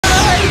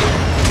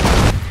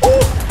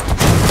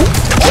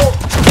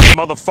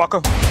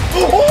motherfucker.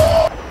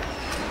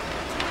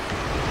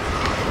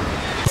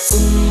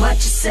 What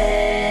you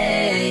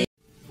say?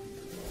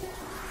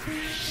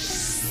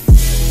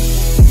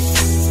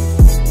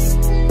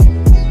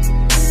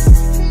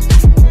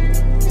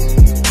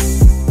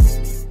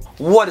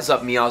 What is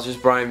up, Meowsers?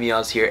 Brian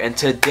Meows here, and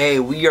today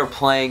we are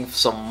playing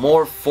some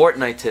more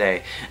Fortnite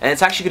today. And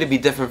it's actually going to be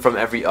different from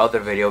every other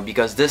video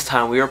because this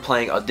time we are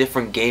playing a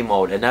different game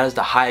mode, and that is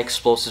the high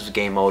explosives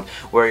game mode,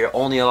 where you're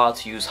only allowed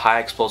to use high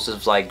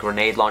explosives like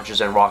grenade launchers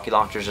and rocket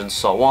launchers and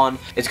so on.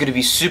 It's going to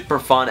be super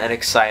fun and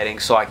exciting,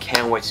 so I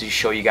can't wait to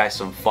show you guys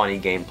some funny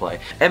gameplay.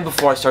 And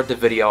before I start the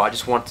video, I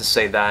just want to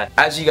say that,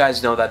 as you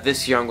guys know, that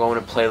this year I'm going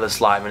to Playlist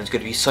Live, and it's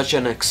going to be such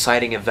an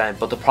exciting event.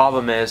 But the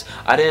problem is,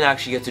 I didn't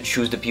actually get to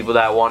choose the people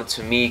that I wanted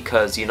to meet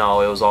because, you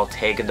know, it was all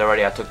taken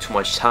already. I took too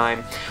much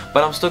time,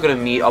 but I'm still gonna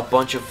meet a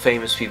bunch of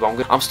famous people.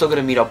 I'm still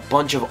gonna meet a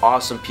bunch of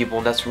awesome people,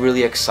 and that's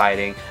really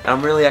exciting. And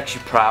I'm really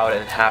actually proud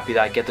and happy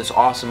that I get this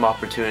awesome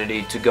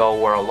opportunity to go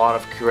where a lot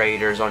of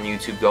creators on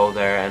YouTube go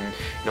there and,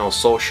 you know,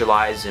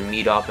 socialize and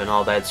meet up and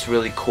all that. It's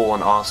really cool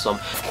and awesome.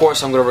 Of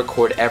course, I'm gonna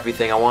record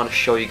everything. I want to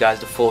show you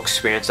guys the full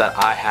experience that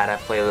I had at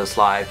Playlist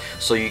Live,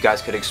 so you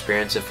guys could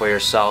experience it for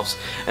yourselves.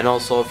 And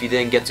also, if you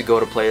didn't get to go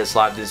to Playlist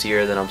Live this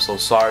year, then I'm so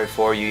sorry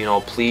for you. You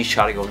know, please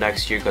try to go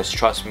next year, because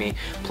trust me,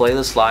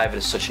 Playlist Live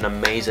is such an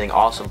amazing,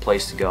 awesome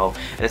place to go,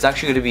 and it's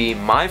actually going to be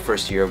my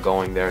first year of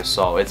going there,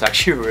 so it's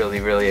actually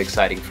really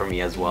exciting for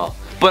me as well.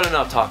 But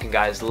enough talking,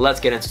 guys, let's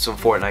get into some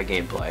Fortnite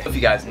gameplay. If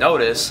you guys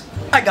notice,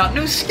 I got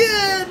new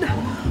skin!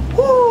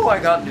 Woo! I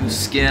got new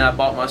skin. I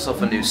bought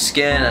myself a new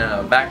skin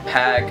and a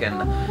backpack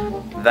and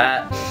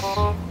that.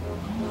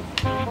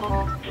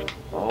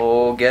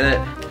 Oh, get it.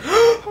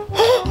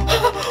 Oh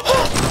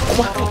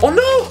my, oh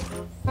no!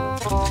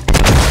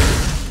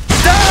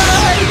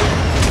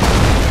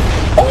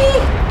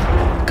 Oh!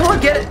 Come on,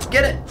 get it,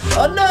 get it!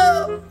 Oh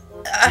no!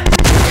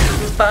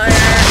 Fire!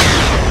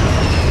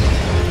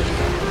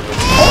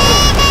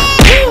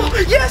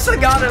 Oh! Yes, I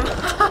got him!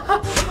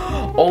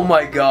 Oh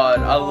my god,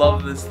 I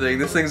love this thing.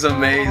 This thing's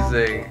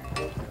amazing.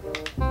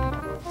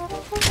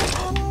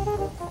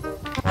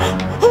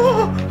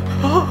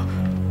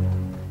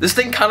 This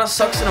thing kind of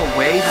sucks in a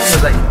way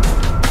because I...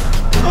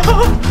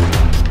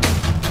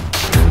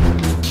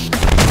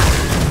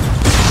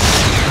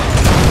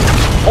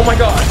 Oh my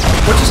god,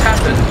 what just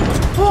happened?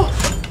 Oh,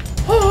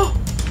 oh.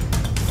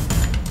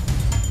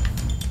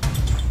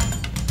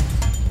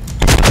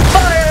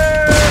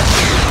 Fire!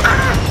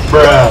 Ah!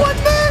 Bruh. No, I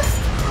missed!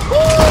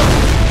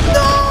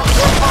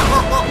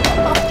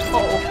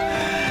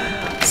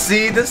 Oh, no!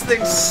 See, this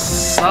thing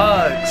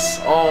sucks.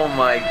 Oh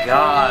my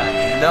god,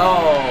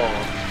 no.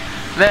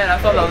 Man, I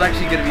thought that was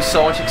actually gonna be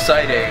so much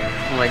exciting.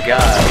 Oh my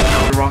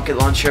god. The rocket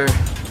launcher.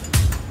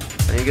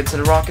 When you get to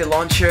the rocket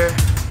launcher.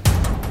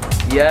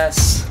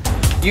 Yes.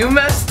 You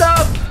messed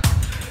up!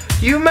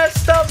 You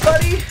messed up,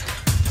 buddy!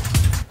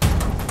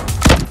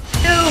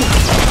 Ew!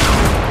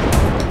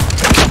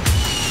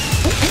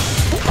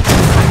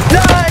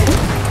 Die!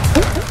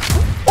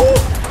 Oh!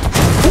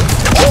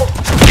 Oh!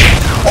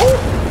 Oh!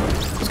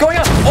 What's going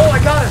on? Oh, I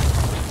got him!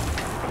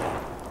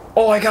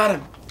 Oh, I got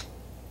him!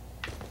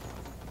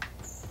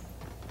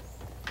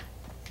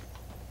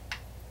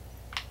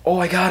 Oh,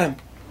 I got him!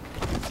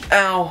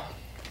 Ow!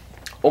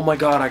 Oh my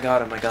god, I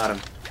got him, I got him.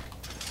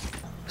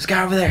 This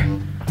guy over there.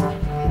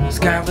 This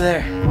guy over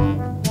there.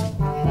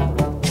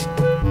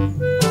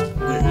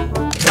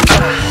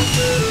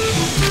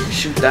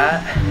 Shoot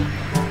that.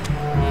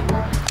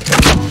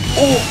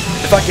 Oh!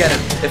 If I get him.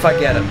 If I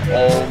get him.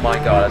 Oh my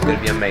god, that's gonna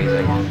be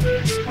amazing.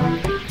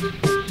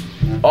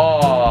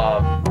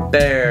 Oh,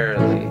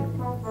 barely.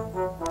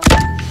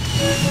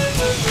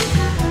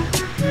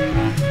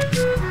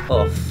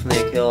 Oh,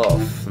 snake, oh,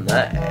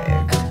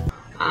 snake.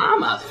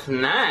 I'm a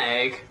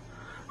snake.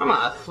 I'm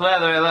a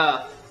slithery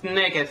little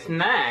sneaky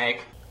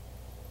snake.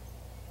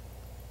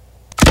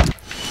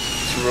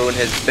 To ruin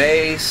his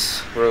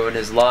base, ruin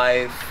his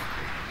life.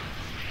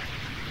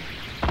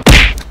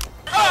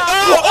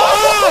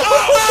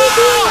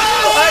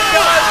 I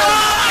got him!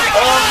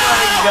 Oh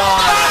my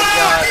god, I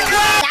got him!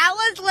 That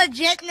was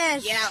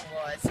legitness. Yeah, it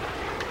was.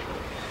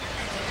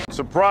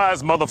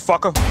 Surprise,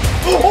 motherfucker.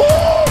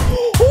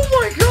 Oh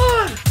my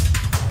god!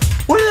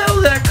 Where the hell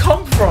did that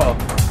come from?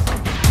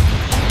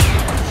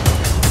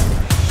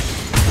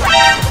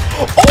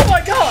 Oh my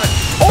god!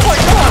 Oh my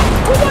god!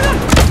 Oh my god!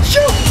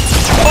 Shoot!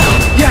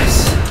 Oh,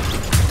 yes!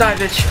 Die,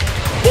 bitch!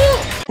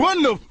 What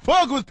the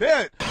fuck was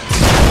that?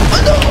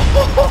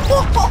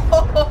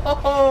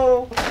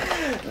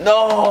 No!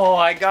 No!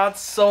 I got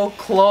so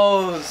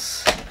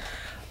close!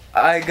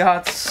 I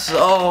got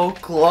so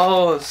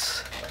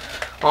close!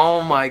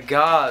 Oh my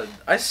god.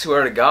 I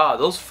swear to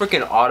god, those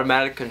freaking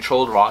automatic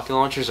controlled rocket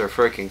launchers are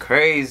freaking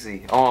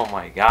crazy. Oh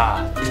my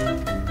god.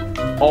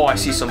 Oh, I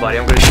see somebody.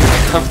 I'm gonna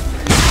shoot them.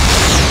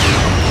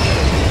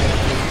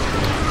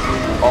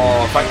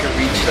 Oh, if I can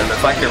reach them,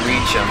 if I can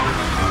reach them.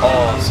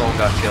 Oh, someone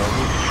got killed.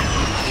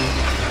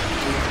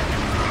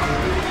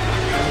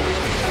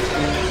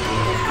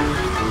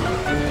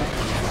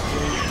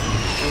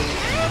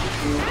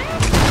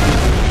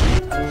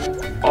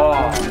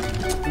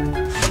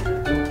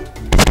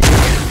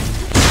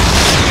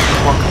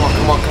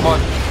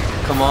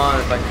 come on,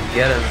 if I could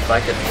get him, if I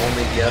could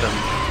only get him.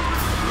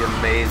 It'd be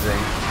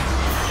amazing.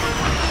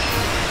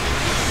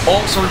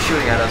 Oh, someone's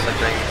shooting at us, I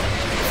think.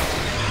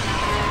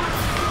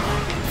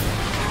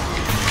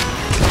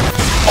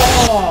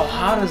 Oh,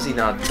 how does he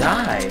not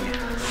die?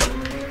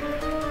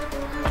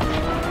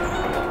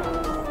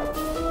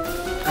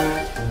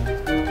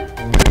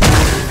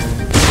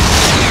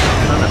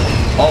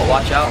 Oh,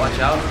 watch out, watch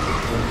out.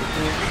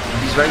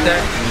 He's right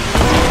there.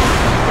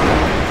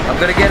 I'm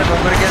gonna get him for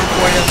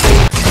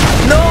you.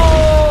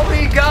 No,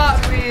 he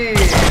got me.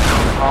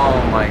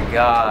 Oh my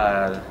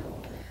god.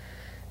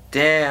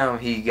 Damn,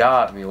 he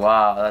got me.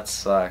 Wow, that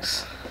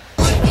sucks.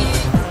 Watch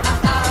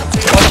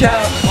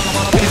out.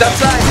 He's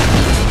outside.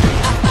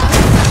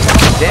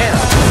 Damn.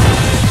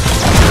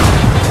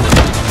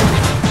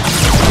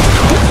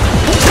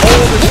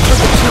 Oh, there's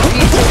freaking 2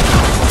 people.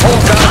 Oh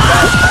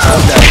god,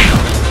 I'm dead.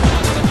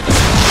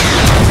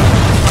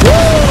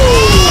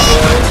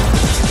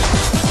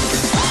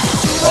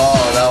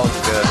 Oh, that was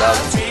good. That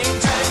was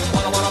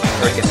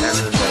freaking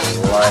ended his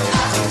life.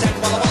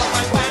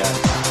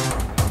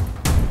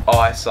 Oh,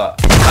 I saw.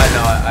 I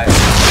know.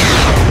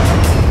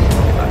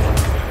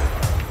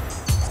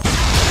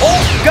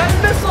 Oh, got a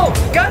missile!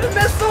 Got a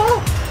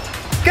missile!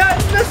 Got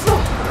a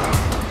missile!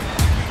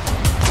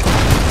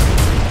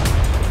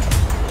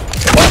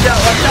 Watch out!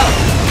 Watch out!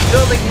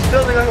 He's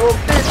building like a little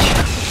bitch.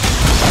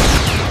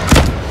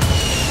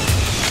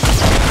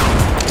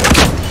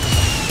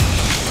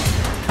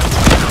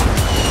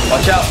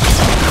 Watch out.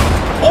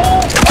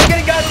 Oh, I'm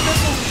getting guided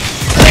missiles.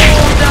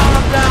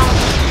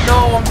 No,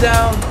 I'm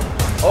down.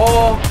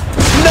 Oh,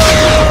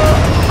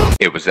 no.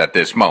 It was at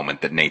this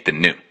moment that Nathan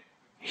knew.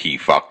 He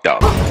fucked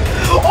up.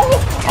 Oh,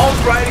 I was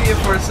riding it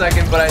for a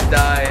second, but I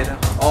died.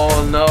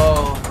 Oh,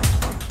 no.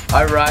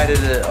 I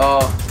righted it.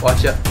 Oh,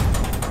 watch out.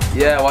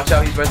 Yeah, watch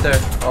out. He's right there.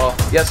 Oh,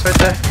 yes, right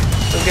there.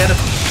 Go get him.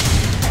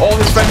 Oh,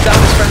 his friend's down.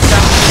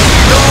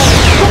 No.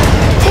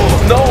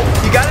 No,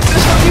 you got it.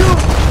 This on you.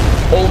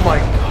 Oh, my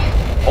God.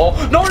 Oh,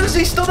 no,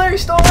 he's still there,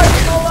 he's still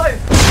alive,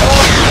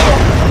 Oh,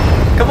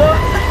 come on.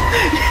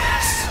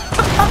 Yes.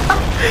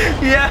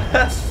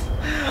 Yes.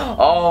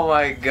 Oh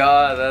my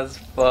god, that's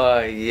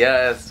fun.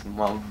 Yes,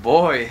 my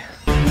boy.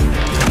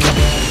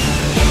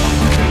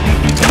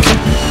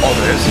 Oh,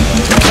 there is.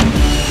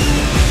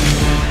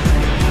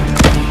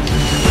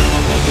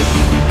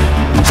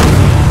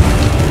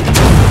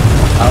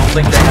 I don't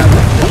think they have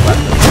the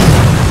weapons.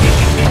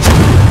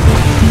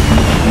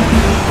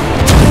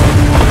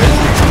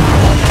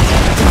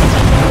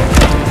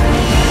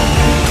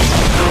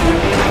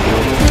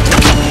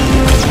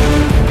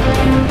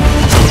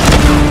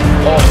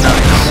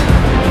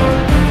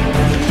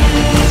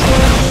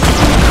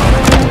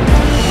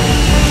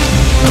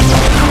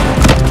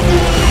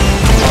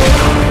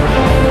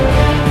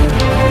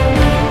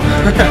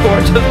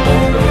 We're just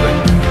both building.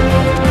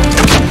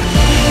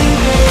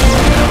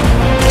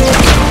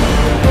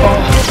 Oh,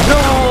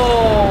 no!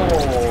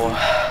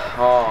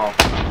 Oh.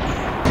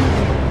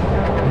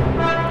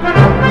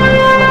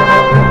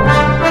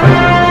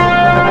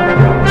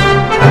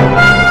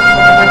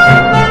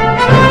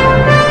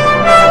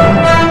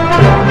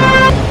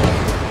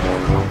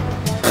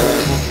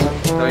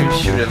 Don't even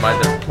shoot him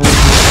either.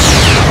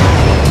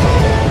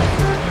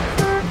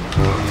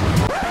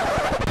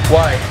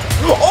 Why?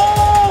 Oh!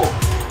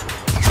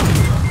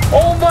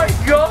 Oh my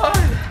god!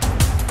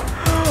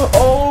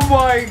 Oh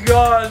my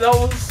god, that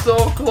was so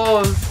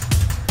close.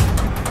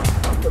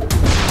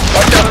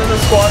 Watch out, there's a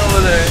squad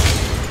over there.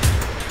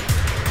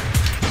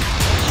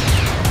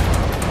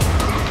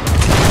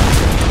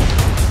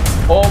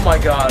 Oh my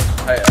god,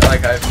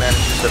 I've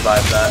managed to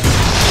survive that.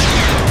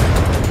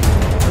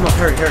 Come on,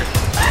 hurry.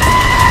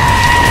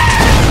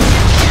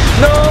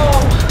 No!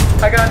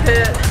 I got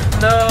hit.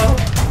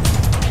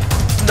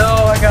 No,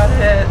 I got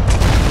hit.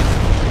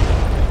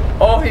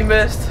 Oh, he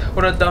missed.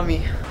 What a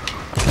dummy.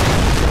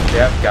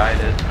 Yeah, I've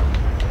guided.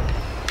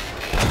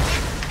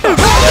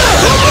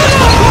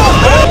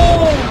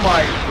 Oh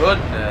my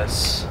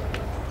goodness.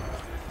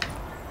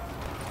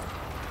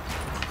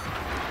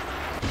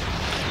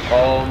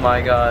 Oh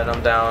my god,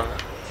 I'm down.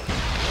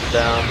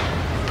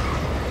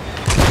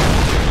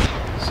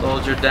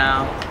 Soldier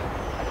down.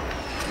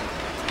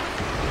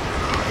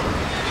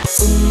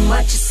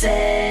 What you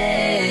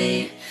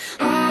say?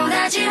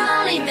 That you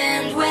only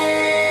meant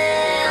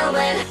well.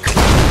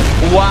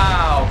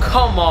 Wow,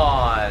 come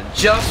on.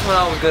 Just when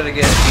I was gonna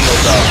get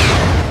healed up.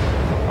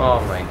 Oh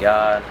my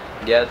god.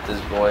 Get this,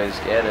 boys.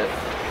 Get it.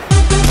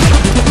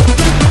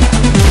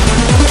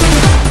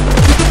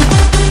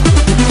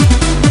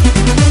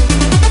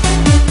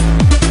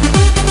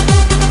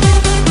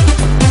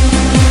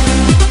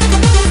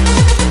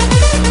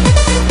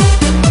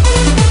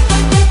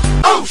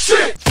 Oh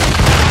shit!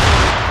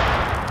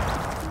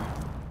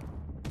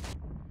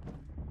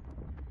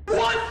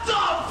 What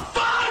the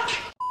fuck?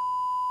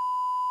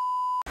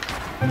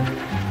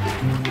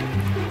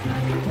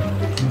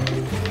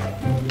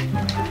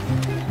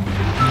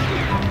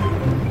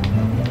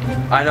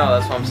 I know,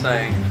 that's what I'm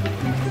saying.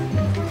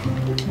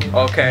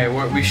 Okay,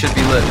 we should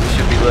be lit. We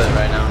should be lit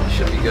right now. It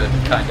should be good.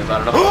 Kind of.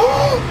 I don't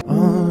know.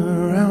 All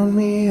around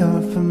me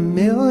are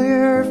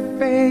familiar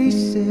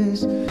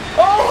faces.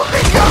 Oh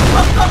my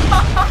god!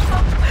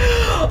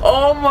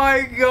 Oh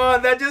my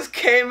god, that just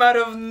came out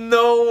of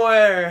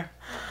nowhere.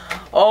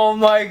 Oh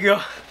my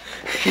god.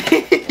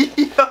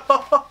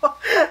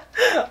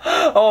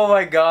 Oh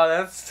my god,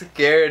 that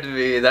scared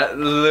me. That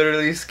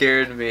literally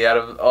scared me out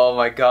of, oh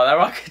my god, that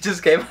rocket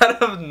just came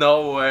out of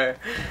nowhere.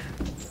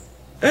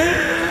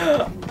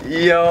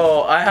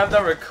 Yo, I have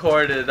that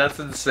recorded. That's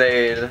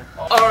insane.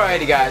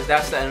 Alrighty guys,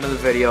 that's the end of the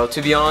video.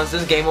 To be honest,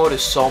 this game mode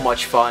is so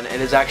much fun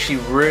and is actually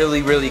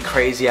really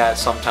crazy at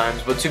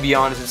sometimes, but to be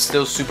honest, it's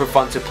still super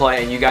fun to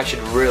play and you guys should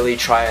really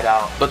try it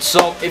out. But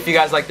so, if you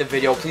guys like the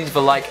video, please leave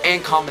a like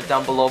and comment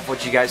down below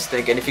what you guys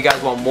think, and if you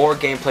guys want more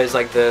gameplays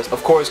like this,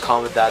 of course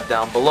comment that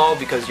down below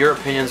because your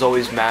opinions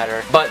always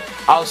matter. But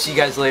I'll see you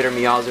guys later,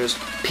 Meowsers.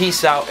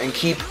 Peace out and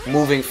keep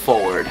moving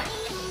forward.